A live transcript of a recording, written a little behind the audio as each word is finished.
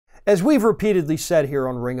As we've repeatedly said here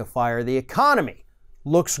on Ring of Fire, the economy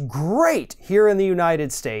looks great here in the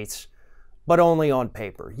United States, but only on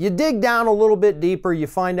paper. You dig down a little bit deeper, you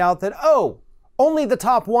find out that, oh, only the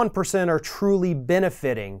top 1% are truly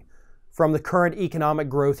benefiting from the current economic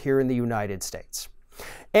growth here in the United States.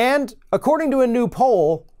 And according to a new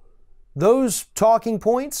poll, those talking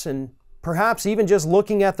points, and perhaps even just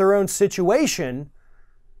looking at their own situation,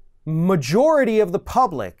 majority of the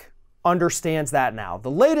public understands that now. The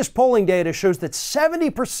latest polling data shows that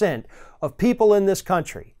 70% of people in this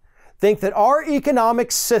country think that our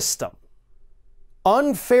economic system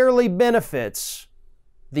unfairly benefits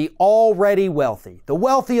the already wealthy, the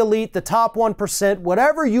wealthy elite, the top 1%,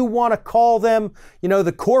 whatever you want to call them,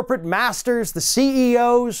 the corporate masters, the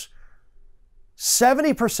CEOs.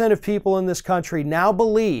 70% of people in this country now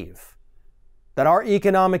believe that our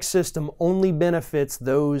economic system only benefits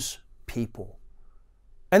those people.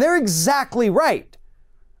 And they're exactly right.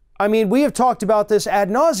 I mean, we have talked about this ad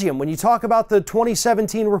nauseum when you talk about the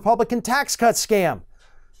 2017 Republican tax cut scam.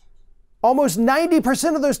 Almost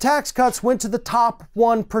 90% of those tax cuts went to the top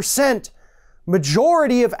 1%.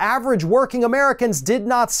 Majority of average working Americans did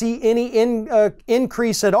not see any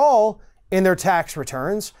increase at all in their tax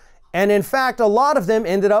returns. And in fact, a lot of them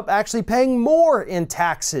ended up actually paying more in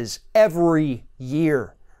taxes every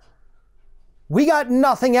year. We got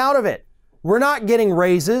nothing out of it. We're not getting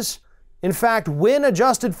raises. In fact, when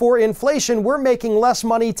adjusted for inflation, we're making less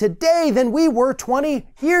money today than we were 20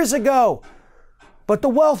 years ago. But the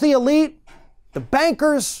wealthy elite, the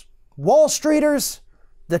bankers, Wall Streeters,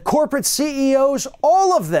 the corporate CEOs,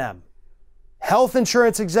 all of them, health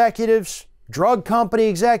insurance executives, drug company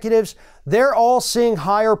executives, they're all seeing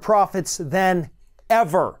higher profits than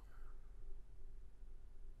ever.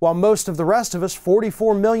 While most of the rest of us,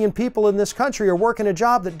 44 million people in this country, are working a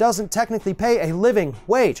job that doesn't technically pay a living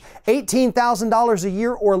wage. $18,000 a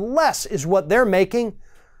year or less is what they're making.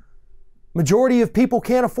 Majority of people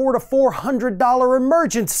can't afford a $400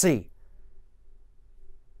 emergency.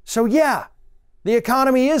 So yeah, the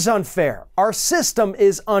economy is unfair. Our system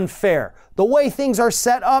is unfair. The way things are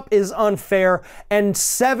set up is unfair, and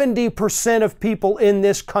 70% of people in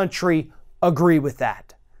this country agree with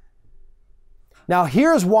that. Now,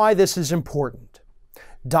 here's why this is important.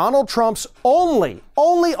 Donald Trump's only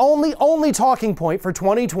talking point for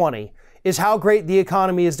 2020 is how great the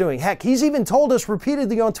economy is doing. Heck, he's even told us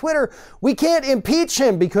repeatedly on Twitter, we can't impeach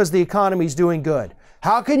him because the economy's doing good.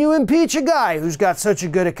 How can you impeach a guy who's got such a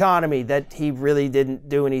good economy that he really didn't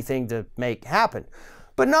do anything to make happen?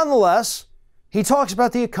 But nonetheless, he talks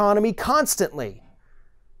about the economy constantly.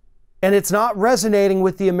 And it's not resonating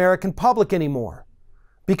with the American public anymore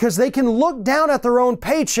because they can look down at their own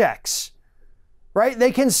paychecks, right?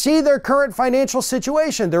 They can see their current financial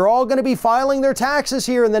situation. They're all going to be filing their taxes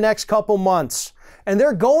here in the next couple months. And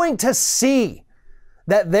they're going to see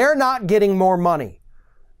that they're not getting more money,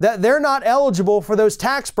 that they're not eligible for those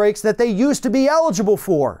tax breaks that they used to be eligible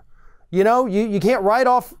for. You can't write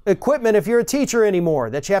off equipment if you're a teacher anymore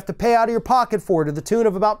that you have to pay out of your pocket for to the tune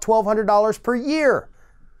of about $1,200 per year.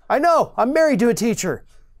 I know, I'm married to a teacher,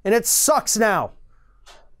 and it sucks now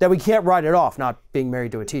that we can't write it off, not being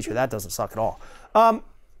married to a teacher. That doesn't suck at all.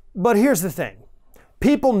 But here's the thing.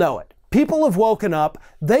 People know it. People have woken up.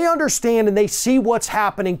 They understand and they see what's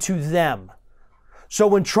happening to them. So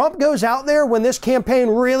when Trump goes out there, when this campaign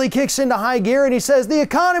really kicks into high gear and he says, the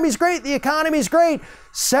economy's great,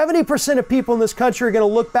 70% of people in this country are going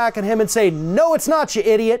to look back at him and say, no, it's not, you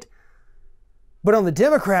idiot. But on the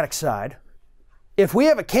Democratic side, if we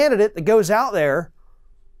have a candidate that goes out there,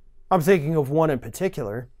 I'm thinking of one in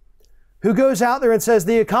particular, who goes out there and says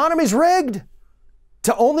the economy's rigged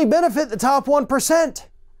to only benefit the top 1%.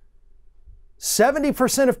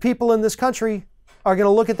 70% of people in this country are going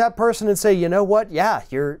to look at that person and say, you know what? Yeah,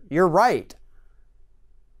 you're right.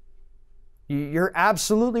 You're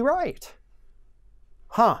absolutely right.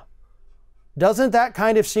 Huh. Doesn't that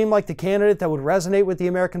kind of seem like the candidate that would resonate with the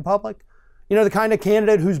American public? The kind of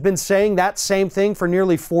candidate who's been saying that same thing for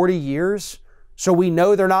nearly 40 years. So we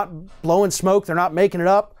know they're not blowing smoke, they're not making it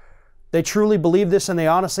up. They truly believe this and they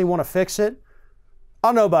honestly want to fix it. I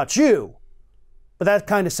don't know about you, but that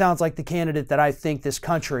kind of sounds like the candidate that I think this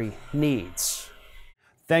country needs.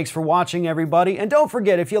 Thanks for watching, everybody. And don't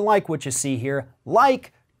forget, if you like what you see here,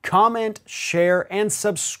 like, comment, share, and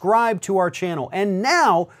subscribe to our channel. And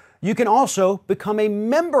now you can also become a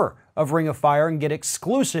member of Ring of Fire and get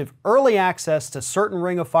exclusive early access to certain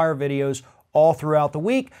Ring of Fire videos all throughout the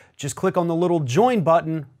week. Just click on the little join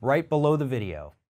button right below the video.